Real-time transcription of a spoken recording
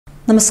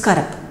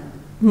നമസ്കാരം.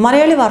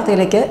 മലയാളി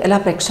വാർത്തയിലേക്ക് എല്ലാ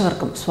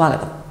പ്രേക്ഷകർക്കും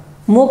സ്വാഗതം.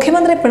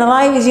 മുഖ്യമന്ത്രി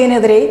പിണറായി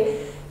വിജയനെതിരെ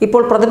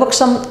ഇപ്പോൾ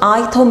പ്രതിപക്ഷം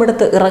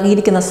ആയുധവുമെടുത്ത്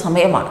ഇറങ്ങിയിരിക്കുന്ന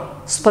സമയമാണ്.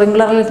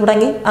 സ്പ്രിംഗ്ലറിൽ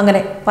തുടങ്ങി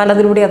അങ്ങനെ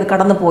പലതിലൂടെ അത്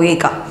കടന്നു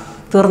പോയേക്കാം,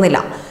 തീർന്നില്ല.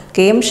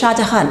 KM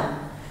ഷാജഹാൻ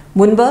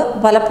മുൻപ്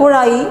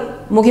പലപ്പോഴായി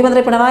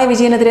മുഖ്യമന്ത്രി പിണറായി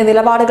വിജയനെതിരെ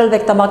നിലപാടുകൾ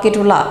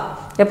വ്യക്തമാക്കിയിട്ടുള്ള,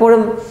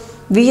 എപ്പോഴും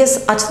VS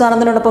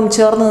അച്യുതാനന്ദനോടൊപ്പം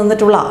ചേർന്ന്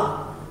നിന്നിട്ടുള്ള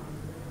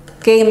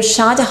KM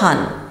ഷാജഹാൻ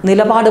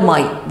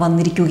നിലപാടുമായി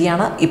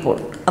വന്നിരിക്കുകയാണ് ഇപ്പോൾ.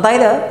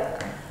 അതായത്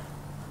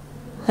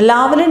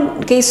ലാവ്ലിൻ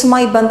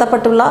കേസുമായി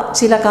ബന്ധപ്പെട്ടുള്ള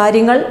ചില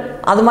കാര്യങ്ങൾ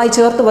അതുമായി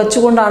ചേർത്ത്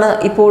വച്ചുകൊണ്ടാണ്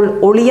ഇപ്പോൾ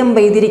ഒളിയം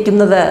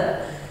പെയ്തിരിക്കുന്നത്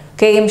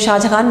KM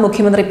ഷാജഹാൻ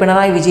മുഖ്യമന്ത്രി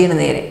പിണറായി വിജയന്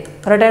നേരെ.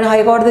 റിട്ടയർഡ്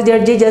ഹൈക്കോടതി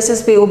judge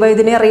justice P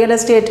ഉബൈദിനെ real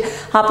estate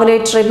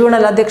appellate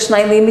tribunal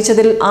അധ്യക്ഷനായി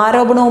നിയമിച്ചതിൽ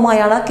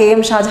ആരോപണവുമായാണ്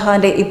KM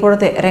ഷാജഹാന്റെ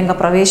ഇപ്പോഴത്തെ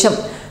രംഗപ്രവേശം.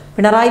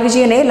 പിണറായി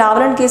വിജയനെ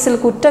ലാവ്ലിൻ കേസിൽ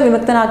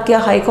കുറ്റവിമുക്തനാക്കിയ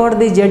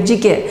ഹൈക്കോടതി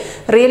ജഡ്ജിക്ക്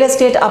റിയൽ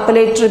എസ്റ്റേറ്റ്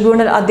അപ്പലേറ്റ്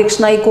ട്രിബ്യൂണൽ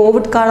അധ്യക്ഷനായി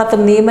കോവിഡ്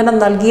കാലത്തും നിയമനം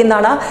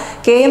നൽകിയെന്നാണ്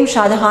KM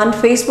ഷാജഹാൻ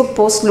ഫേസ്ബുക്ക്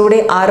പോസ്റ്റിലൂടെ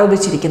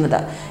ആരോപിച്ചിരിക്കുന്നത്.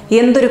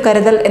 എന്തൊരു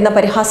കരുതൽ എന്ന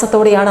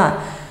പരിഹാസത്തോടെയാണ്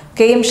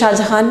KM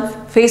ഷാജഹാൻ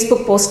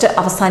ഫേസ്ബുക്ക് പോസ്റ്റ്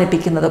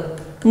അവസാനിപ്പിക്കുന്നത്.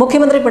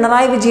 മുഖ്യമന്ത്രി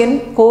പിണറായി വിജയൻ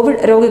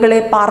കോവിഡ് രോഗികളെ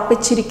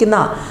പാർപ്പിച്ചിരിക്കുന്ന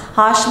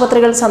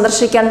ആശുപത്രികൾ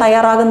സന്ദർശിക്കാൻ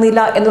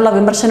തയ്യാറാകുന്നില്ല എന്നുള്ള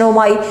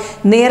വിമർശനവുമായി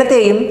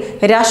നേരത്തെയും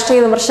രാഷ്ട്രീയ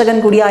വിമർശകൻ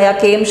കൂടിയായ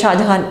KM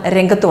ഷാജഹാൻ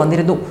രംഗത്ത്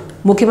വന്നിരുന്നു.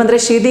 മുഖ്യമന്ത്രി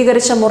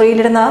ശീതീകരിച്ച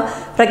മുറിയിലിരുന്ന്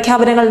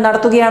പ്രഖ്യാപനങ്ങൾ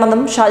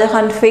നടത്തുകയാണെന്നും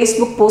ഷാജഹാൻ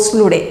ഫേസ്ബുക്ക്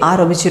പോസ്റ്റിലൂടെ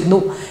ആരോപിച്ചിരുന്നു.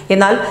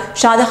 എന്നാൽ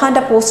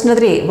ഷാജഹാന്റെ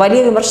പോസ്റ്റിനെതിരെ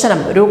വലിയ വിമർശനം,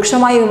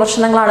 രൂക്ഷമായ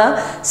വിമർശനങ്ങളാണ്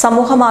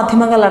സമൂഹ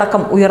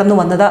മാധ്യമങ്ങളടക്കം ഉയർന്നു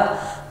വന്നത്.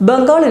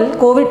 ബംഗാളിൽ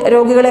കോവിഡ്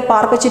രോഗികളെ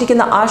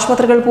പാർപ്പിച്ചിരിക്കുന്ന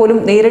ആശുപത്രികൾ പോലും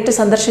നേരിട്ട്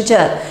സന്ദർശിച്ച്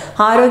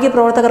ആരോഗ്യ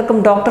പ്രവർത്തകർക്കും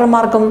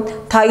ഡോക്ടർമാർക്കും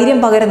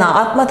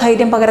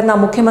ആത്മധൈര്യം പകരുന്ന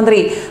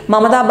മുഖ്യമന്ത്രി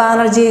മമതാ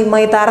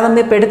ബാനർജിയുമായി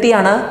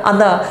താരതമ്യപ്പെടുത്തിയാണ്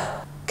അന്ന്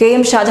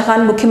KM ഷാജഹാൻ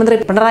മുഖ്യമന്ത്രി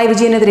പിണറായി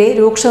വിജയനെതിരെ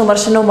രൂക്ഷ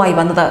വിമർശനവുമായി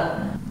വന്നത്.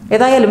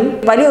 ഏതായാലും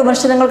വലിയ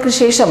വിമർശനങ്ങൾക്ക്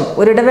ശേഷം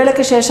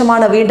ഒരിടവേളയ്ക്ക്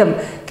ശേഷമാണ് വീണ്ടും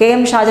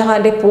KM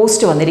ഷാജഹാന്റെ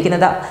പോസ്റ്റ്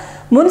വന്നിരിക്കുന്നത്.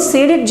 മുൻ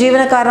സീഡിറ്റ്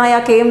ജീവനക്കാരനായ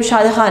KM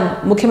ഷാജഹാൻ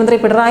മുഖ്യമന്ത്രി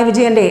പിണറായി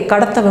വിജയന്റെ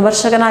കടുത്ത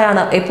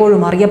വിമർശകനായാണ്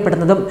എപ്പോഴും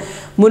അറിയപ്പെടുന്നതും.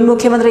 മുൻ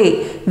മുഖ്യമന്ത്രി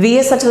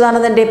VS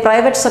അച്യുതാനന്ദന്റെ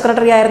പ്രൈവറ്റ്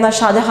സെക്രട്ടറിയായിരുന്ന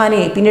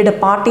ഷാജഹാനെ പിന്നീട്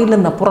പാർട്ടിയിൽ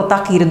നിന്ന്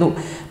പുറത്താക്കിയിരുന്നു.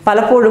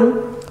 പലപ്പോഴും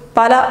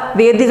പല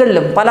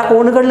വേദികളിലും പല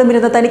കോണുകളിലും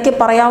ഇരുന്ന് തനിക്ക്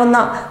പറയാവുന്ന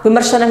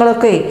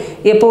വിമർശനങ്ങളൊക്കെ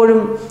എപ്പോഴും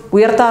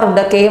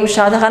ഉയർത്താറുണ്ട് KM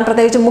ഷാജഹാൻ.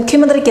 പ്രത്യേകിച്ച്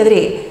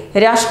മുഖ്യമന്ത്രിക്കെതിരെ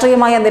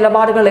രാഷ്ട്രീയമായ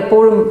നിലപാടുകൾ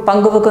എപ്പോഴും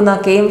പങ്കുവെക്കുന്ന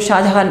KM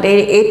ഷാജഹാന്റെ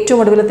ഏറ്റവും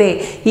ഒടുവിലത്തെ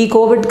ഈ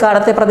കോവിഡ്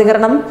കാലത്തെ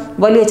പ്രതികരണം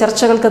വലിയ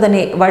ചർച്ചകൾക്ക്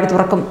തന്നെ വഴി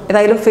തുറക്കും.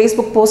 ഏതായാലും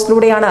ഫേസ്ബുക്ക്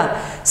പോസ്റ്റിലൂടെയാണ്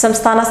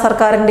സംസ്ഥാന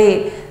സർക്കാരിൻ്റെ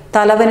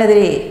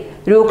തലവനെതിരെ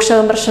രൂക്ഷ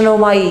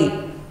വിമർശനവുമായി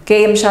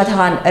KM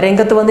ഷാജഹാൻ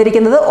രംഗത്ത്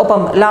വന്നിരിക്കുന്നത്.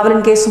 ഒപ്പം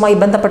ലാവ്ലിൻ കേസുമായി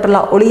ബന്ധപ്പെട്ടുള്ള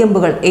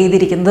ഒളിയമ്പുകൾ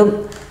എഴുതിയിരിക്കുന്നതും.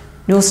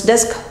 ന്യൂസ്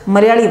ഡെസ്ക്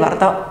മലയാളി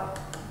വാർത്ത.